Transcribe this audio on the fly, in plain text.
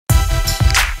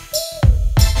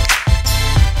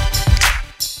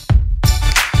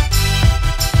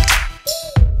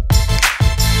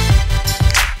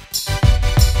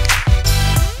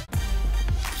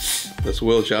It's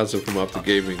Will Johnson from OpTic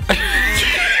Gaming.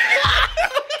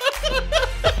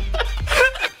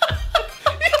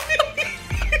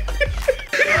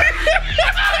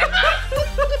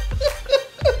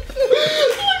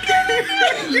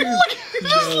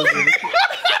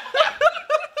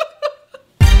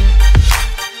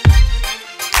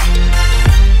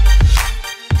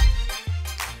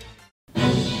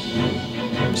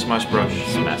 Smash Bros.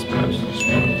 Smash Bros.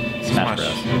 Smash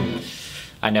Bros.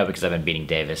 I know because I've been beating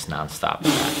Davis nonstop.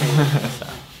 So.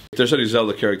 If there's any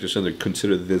Zelda characters in there,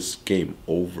 consider this game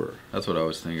over. That's what I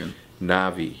was thinking.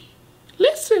 Navi.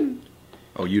 Listen!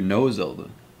 Oh, you know Zelda?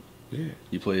 Yeah.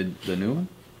 You played the new one?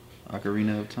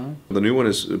 Ocarina of Time? The new one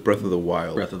is Breath of the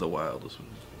Wild. Breath of the Wild. This one.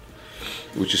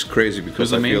 Which is crazy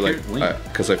because I feel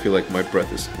like my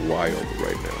breath is wild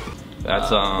right now. That's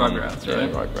Rugrats,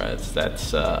 right? Rugrats.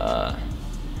 That's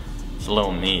it's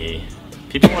little me.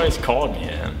 People always called me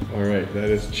him. All right, that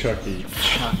is Chucky.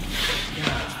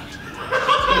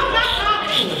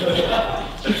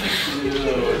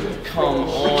 Come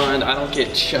on, I don't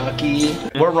get Chucky.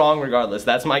 We're wrong regardless.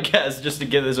 That's my guess, just to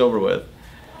get this over with.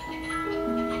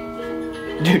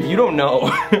 Dude, you don't know.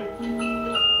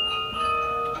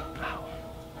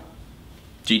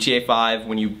 GTA 5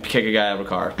 when you kick a guy out of a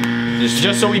car.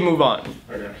 Just so we move on.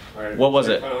 Okay, all right. What was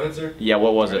it? Final answer? Yeah,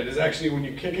 what was it? It is actually when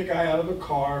you kick a guy out of a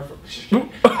car.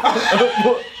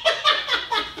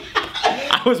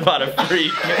 I was about to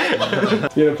freak.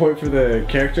 You get a point for the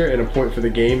character and a point for the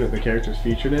game that the character is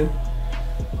featured in.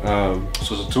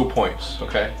 So it's 2 points,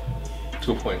 okay?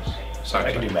 2 points. Sorry.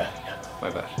 I can do math. My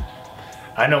bad.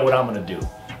 I know what I'm gonna do.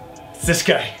 It's this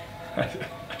guy. I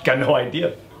got no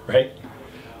idea, right?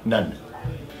 None.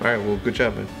 Alright, well, good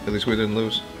job, man. At least we didn't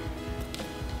lose.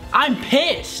 I'm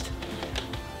pissed.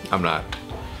 I'm not.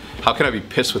 How can I be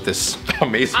pissed with this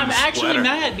amazing I'm actually sweater?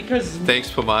 mad because Thanks,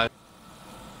 Pamad.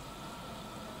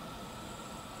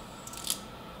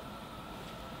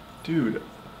 Dude,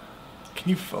 can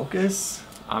you focus?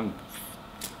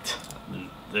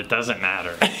 It doesn't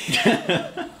matter.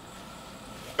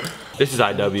 This is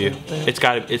IW.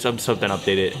 It's something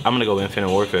updated. I'm gonna go Infinite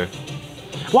Warfare.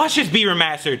 Watch this be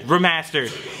remastered. Remastered.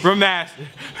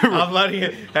 I'm letting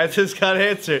it. That's his cut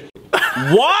answer.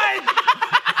 What?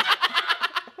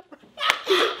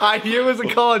 I knew it was a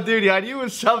Call of Duty. I knew it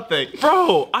was something.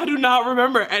 Bro, I do not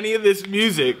remember any of this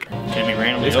music. Can be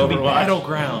randomly This could be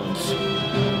Battlegrounds.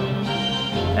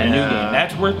 A new game.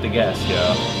 That's worth the guess,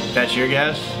 yo. That's your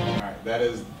guess? Alright, that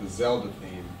is the Zelda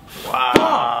theme.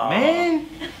 Wow. Man.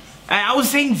 I was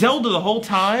saying Zelda the whole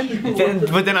time.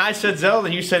 But then I said Zelda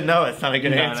and you said no, it's not a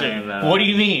good answer. no. What do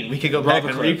you mean? We could go back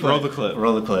and replay. Roll the clip.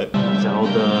 Roll the clip.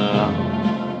 Zelda.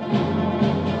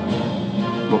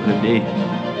 What could it be?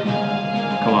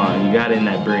 Come on, you got it in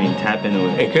that brain. Tap into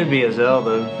it. It could be a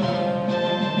Zelda.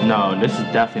 No, this is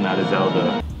definitely not a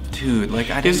Zelda. Dude, like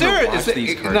I didn't watch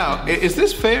these cartoons. Now, is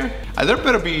this fair? There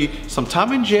better be some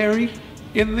Tom and Jerry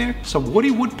in there, some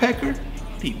Woody Woodpecker,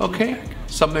 okay?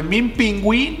 Some Memin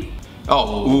Penguin.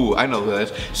 Oh, ooh, I know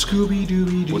that. Scooby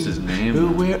Dooby Doo. What's his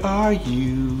name? Where are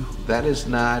you? That is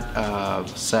not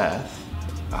Seth.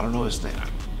 I don't know his name.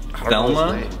 I don't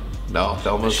know his name. No,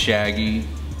 Thelma's Shaggy.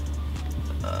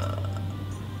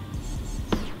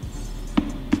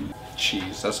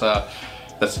 Jeez,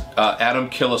 that's Adam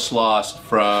Killisloss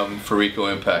from Farico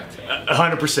Impact.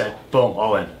 100%. Boom.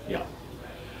 All in. Yeah.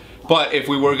 But if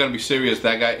we were gonna be serious,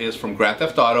 that guy is from Grand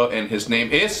Theft Auto, and his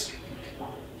name is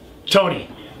Tony.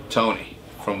 Tony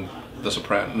from The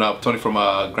Sopranos. No, Tony from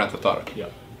Grand Theft Auto. Yeah.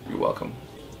 You're welcome.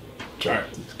 Alright.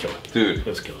 Let's kill it. Dude,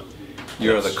 Let's kill it.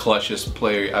 you're the clutchest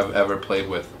player I've ever played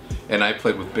with. And I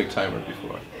played with Big Timer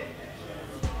before.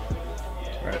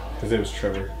 Alright, his name is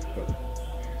Trevor.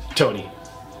 Tony.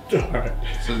 Alright.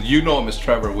 So you know him as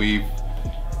Trevor, we've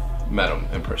met him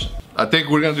in person. I think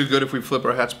we're gonna do good if we flip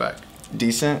our hats back.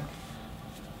 Decent.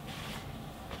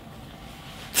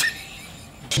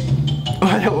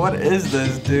 What is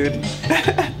this, dude?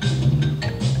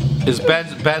 It's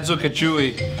Banzo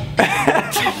Kazooie.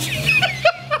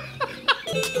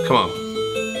 Come on.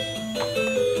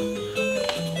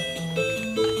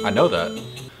 I know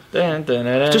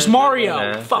that. just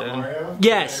Mario. Fuck. Mario?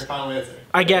 Yes. Your final answer.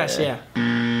 I guess, yeah.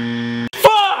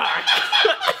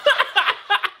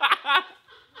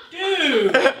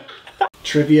 Dude.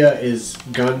 Trivia is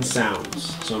gun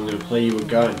sounds. So I'm gonna play you a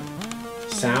gun.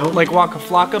 Sound? Like Waka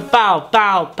Flocka. Bow,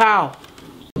 bow, pow.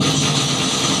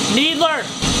 Needler.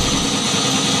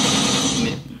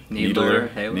 Needler,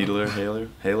 Halo. Needler,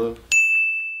 Halo.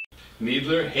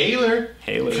 Needler, Haler.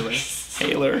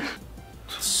 Haler.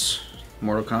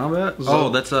 Mortal Kombat? Oh,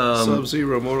 that's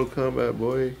Sub-Zero, Mortal Kombat,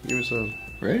 boy. Give me some.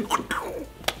 right?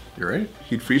 You're right.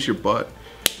 He'd freeze your butt.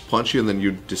 punch you, and then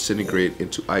you disintegrate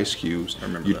into ice cubes. I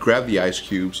remember You'd that. grab the ice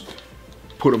cubes,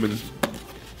 put them in,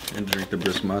 And drink the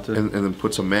brisk mate. and then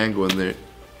put some mango in there.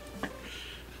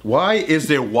 Why is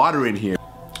there water in here?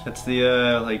 That's the,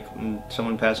 like, when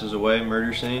someone passes away,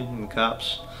 murder scene, and the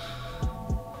cops.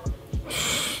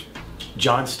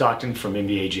 John Stockton from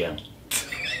NBA Jam.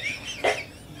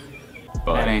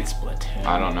 But That ain't Splatoon.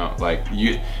 I don't know. Like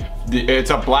it's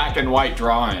a black and white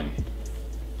drawing.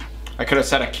 I could have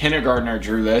said a kindergartner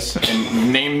drew this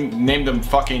and named them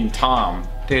fucking Tom.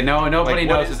 Dude, nobody Like,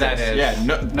 knows is what that this? is.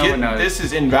 Yeah, no one knows. This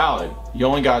is invalid. You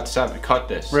only got 7. Cut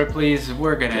this. Ripley's,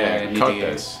 we're gonna Yeah, need cut to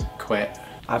this. quit.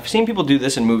 I've seen people do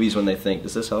this in movies when they think.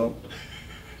 Does this help?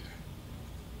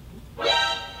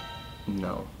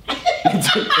 No.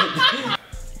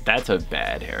 That's a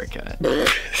bad haircut.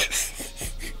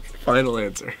 Final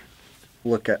answer.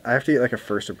 Look at. I have to get like a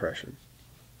first impression.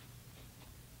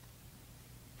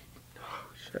 Oh,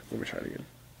 shit. Let me try it again.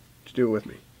 Just do it with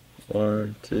me.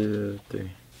 1, 2,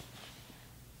 3.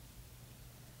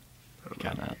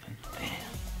 Got nothing.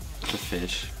 It's a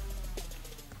fish.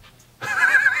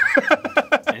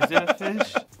 Is it a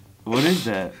fish? What is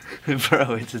that?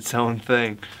 Bro, it's its own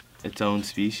thing. Its own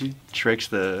species? Tricks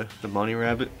the bunny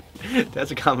rabbit.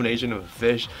 That's a combination of a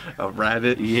fish, a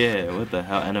rabbit. Yeah, what the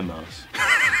hell? And a mouse.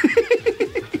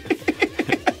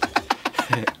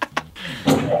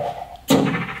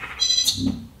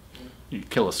 You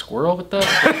kill a squirrel with that?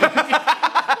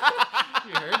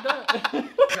 You heard that?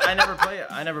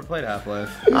 I never played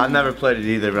Half-Life. I've never played it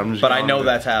either, but I'm just. But I know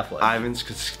that's Half-Life. Ivan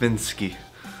Skavinsky.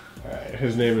 Alright,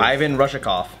 his name is. Ivan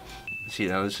Rushikov. See,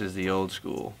 now this is the old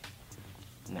school.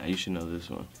 Nah, you should know this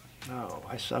one. No,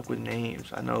 I suck with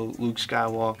names. I know Luke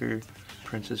Skywalker,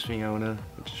 Princess Fiona,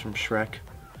 which is from Shrek.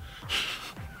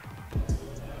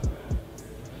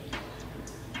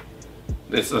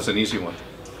 That's an easy one.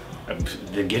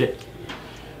 Then get it.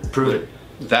 Prove it.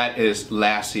 That is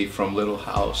Lassie from Little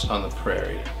House on the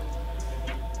Prairie.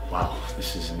 Wow,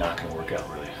 this is not gonna work out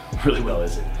really well,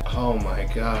 is it? Oh my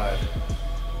god.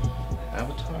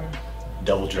 Avatar?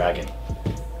 Double Dragon.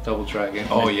 Double Dragon.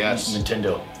 Oh yes.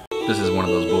 Nintendo. This is one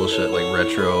of those bullshit, like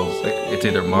retro. It's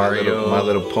either Mario. My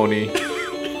Little Pony.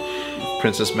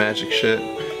 Princess Magic shit.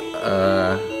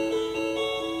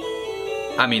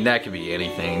 I mean, that could be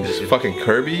anything. Just fucking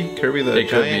Kirby? Kirby the It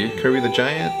could Giant? be. Kirby the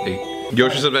Giant?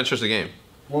 Yoshi's Adventure's the game.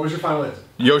 What was your final answer?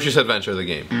 Yoshi's Adventure the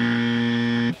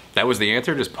game. That was the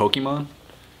answer? Just Pokemon?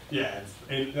 Yeah,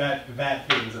 that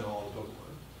thing's in all of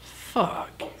Pokemon.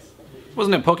 Fuck.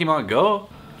 Wasn't it Pokemon Go?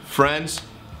 Friends,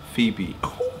 Phoebe.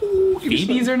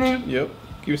 Phoebe's her name? Yep.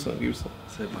 Give me some, give me some.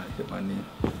 Hit my knee.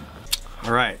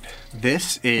 All right,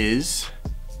 this is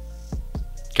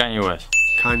Kanye West.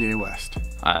 Kanye West.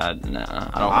 Nah, I don't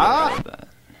know that.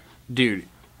 Dude,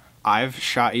 I've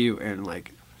shot you in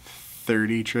like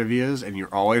 30 trivias, and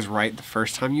you're always right the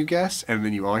first time you guess, and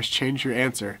then you always change your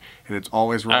answer, and it's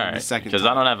always wrong the Alright, second because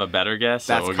time. I don't have a better guess,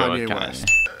 so That's we'll go with Kanye Kanye.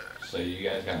 West. So you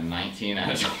guys got 19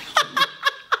 out of 20.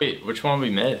 Wait, which one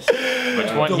we missed?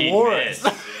 Which one Dolores. he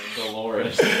missed?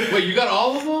 Dolores. Wait, you got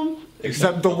all of them?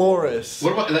 Except Dolores.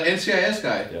 What about the NCIS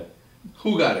guy? Yeah.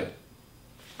 Who got it?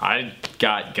 I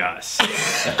got Gus.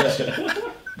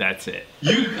 That's it.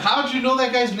 How'd you know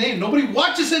that guy's name? Nobody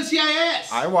watches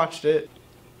NCIS! I watched it.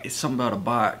 It's something about a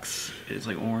box. It's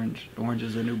like orange. Orange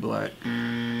is the new black.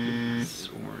 It's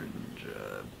orange.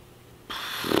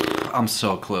 I'm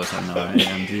so close. I know I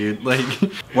am, dude. Like,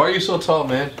 Why are you so tall,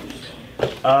 man?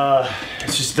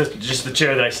 It's just the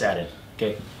chair that I sat in.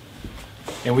 Okay.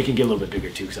 And we can get a little bit bigger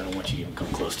too, because I don't want you to even come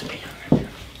close to me.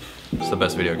 it's the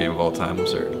best video game of all time, I'm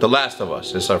certain. The Last of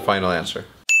Us is our final answer.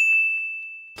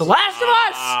 The Last of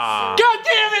Us! God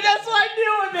damn it, that's what I'm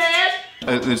doing,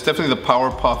 man! It's definitely the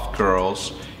Powerpuff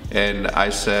Girls, and I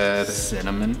said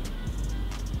Cinnamon.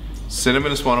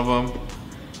 Cinnamon is one of them.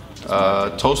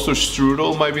 Toaster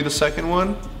Strudel might be the second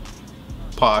one.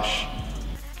 Posh.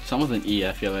 Something with an E,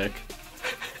 I feel like.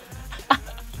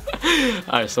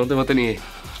 Alright, something with an E.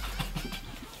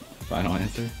 Final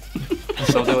answer.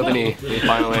 Something with an E.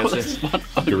 Final answer.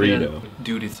 Dorito.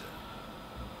 Dude, it's.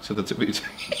 So that's it.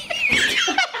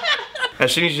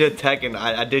 As soon as you said Tekken,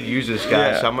 I did use this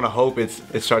guy, so I'm gonna hope it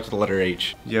starts with the letter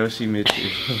H.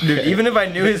 Yoshimitsu. Dude, even if I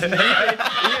knew his name,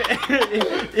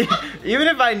 even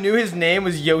if I knew his name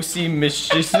was Yoshi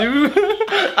Mishisu,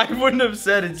 I wouldn't have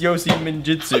said it's Yoshi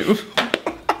Minjitsu.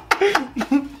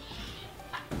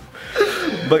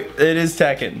 But it is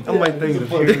Tekken. Oh my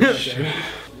thing.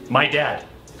 My dad.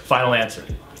 Final answer.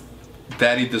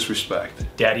 Daddy disrespect.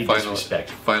 Daddy Final- disrespect.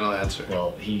 Final answer.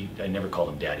 Well, I never called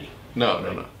him daddy.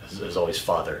 No. It was always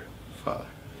father. Father.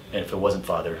 And if it wasn't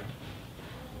father,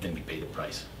 then we pay the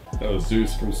price. That was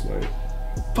Zeus from Smite.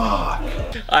 Fuck.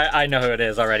 I know who it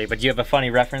is already, but do you have a funny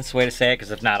reference way to say it?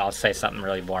 Because if not, I'll say something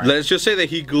really boring. Let's just say that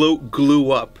he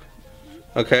glue up.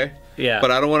 Okay? Yeah.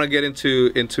 But I don't want to get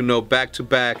into no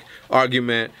back-to-back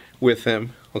argument with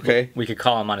him. Okay? We could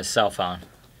call him on his cell phone.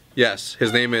 Yes.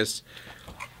 His name is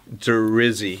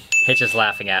Drizzy. Hitch is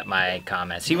laughing at my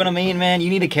comments. See what I mean, man? You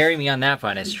need to carry me on that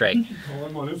finance straight. Call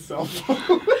him on his cell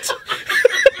phone.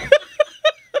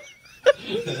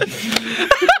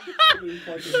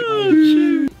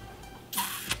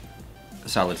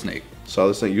 Solid Snake.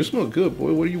 Solid Snake. You smell good,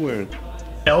 boy. What are you wearing?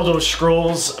 Elder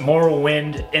Scrolls,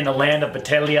 Morrowind, in the land of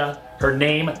Batelia. Her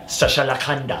name,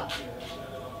 Sashalakanda.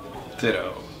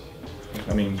 Ditto.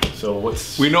 I mean, so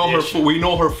what's... We know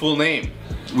her full name.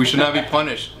 We should not be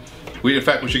punished. In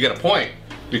fact, we should get a point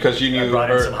because you knew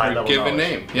her given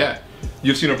name. Yeah.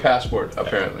 You've seen her passport,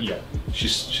 apparently. Yeah. She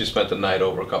spent the night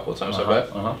over a couple of times, I bet.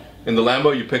 In the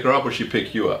Lambo, you pick her up or she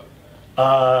pick you up?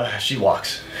 She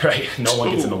walks, right? No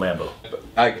one gets in the Lambo.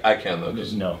 I can though.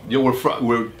 No.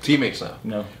 We're teammates now.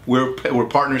 No. We're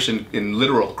partners in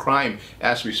literal crime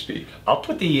as we speak. I'll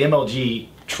put the MLG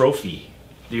trophy,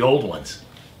 the old ones,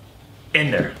 in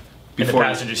there, in the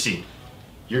passenger seat.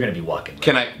 You're gonna be walking.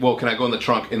 Can I go in the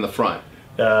trunk in the front?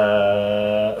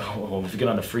 Well, if you get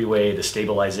on the freeway, the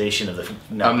stabilization of the...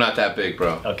 No. I'm not that big,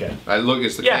 bro. Okay.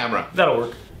 It's the camera. That'll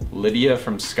work. Lydia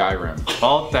from Skyrim.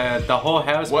 Well, the whole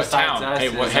house. What town? Hey,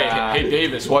 hey,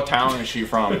 Davis, what town is she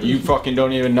from? You fucking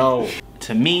don't even know.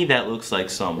 To me, that looks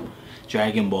like some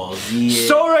Dragon Ball Z.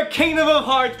 Sora, Kingdom of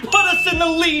Hearts, put us in the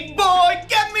lead, boy!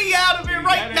 Get me out of here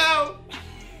right now!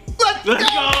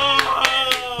 Let's go!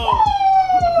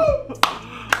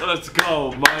 Let's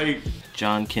go, Mike.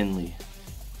 John Kinley.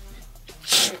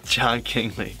 John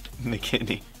Kingley,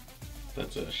 McKinney.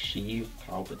 That's a Sheev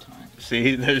Palpatine.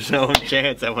 See, there's no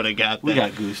chance I would have got that. We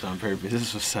got goosed on purpose.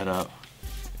 This was set up.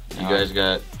 You guys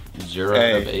got 0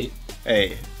 out of 8.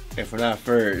 Hey, if we're not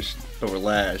first, but we're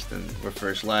last, then we're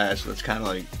first last. That's kind of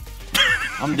like...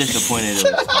 I'm disappointed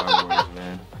in the Star Wars,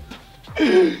 man.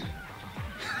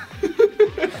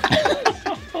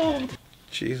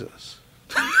 Jesus.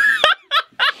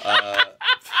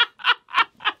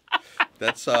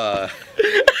 That's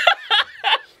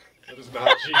That is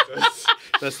not Jesus.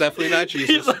 That's definitely not Jesus.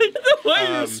 He's like the way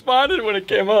you responded when it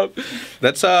came up.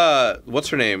 That's what's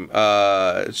her name?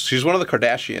 She's one of the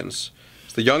Kardashians.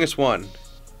 It's the youngest one.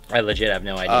 I legit have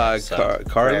no idea.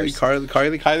 Kylie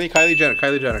Jenner.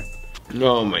 Kylie Jenner.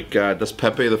 Oh my God, that's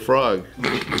Pepe the Frog.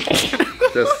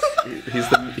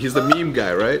 He's the meme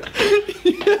guy, right?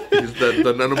 He's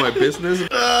the none of my business.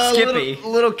 Skippy.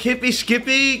 Little Kippy,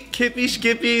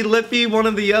 Skippy, Lippy, one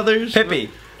of the others. Pippi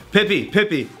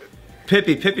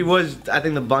was, I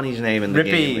think, the bunny's name in the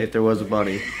game, if there was a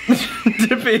bunny.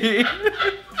 Dippy.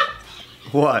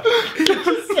 What?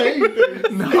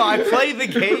 No, I played the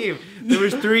game. There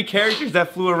was 3 characters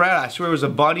that flew around. I swear it was a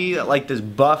bunny, like this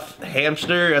buff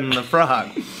hamster, and the frog.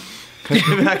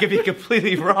 I could be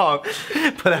completely wrong,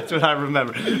 but that's what I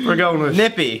remember. We're going with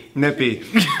Nippy.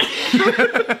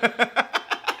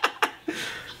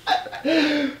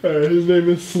 His name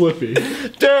is Slippy. Dude,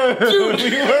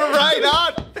 we were right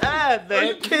on that, man. Are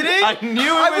you kidding? I knew it.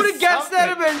 I would have guessed that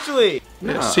eventually.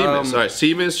 Yeah, Seamus. All right,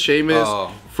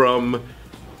 Seamus from.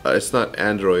 It's not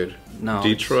Android. No.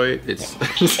 Detroit. It's.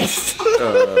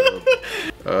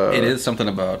 It is something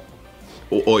about.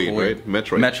 Oid, right?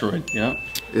 Metroid. Metroid. Yeah.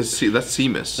 That's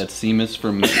Seamus. That's Seamus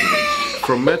from Metroid.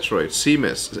 From Metroid.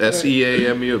 Seamus.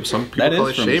 S-E-A-M-U. Some people call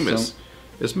it Seamus.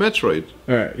 It's Metroid.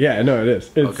 Alright, yeah, no, it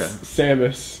is. It's okay.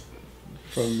 Samus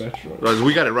from Metroid.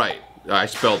 We got it right. I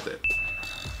spelled it.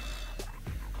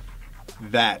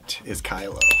 That is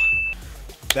Kylo.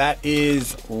 That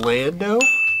is Lando.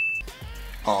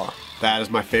 Oh, that is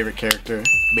my favorite character,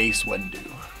 Mace Windu.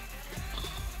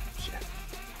 Yeah.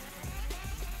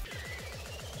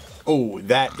 Oh,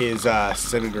 that is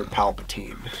Senator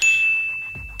Palpatine.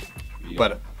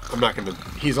 But I'm not gonna.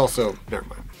 He's also. Never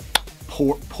mind.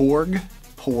 Porg. Perg.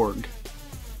 Pork.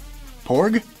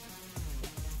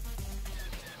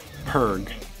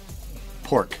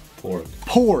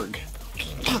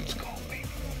 Let's go,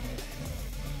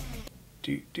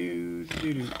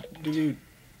 baby.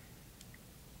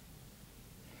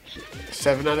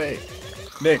 7 out of 8.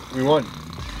 Nick, we won.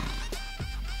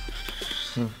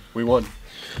 We won.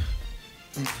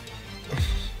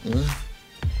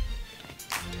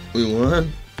 We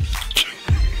won?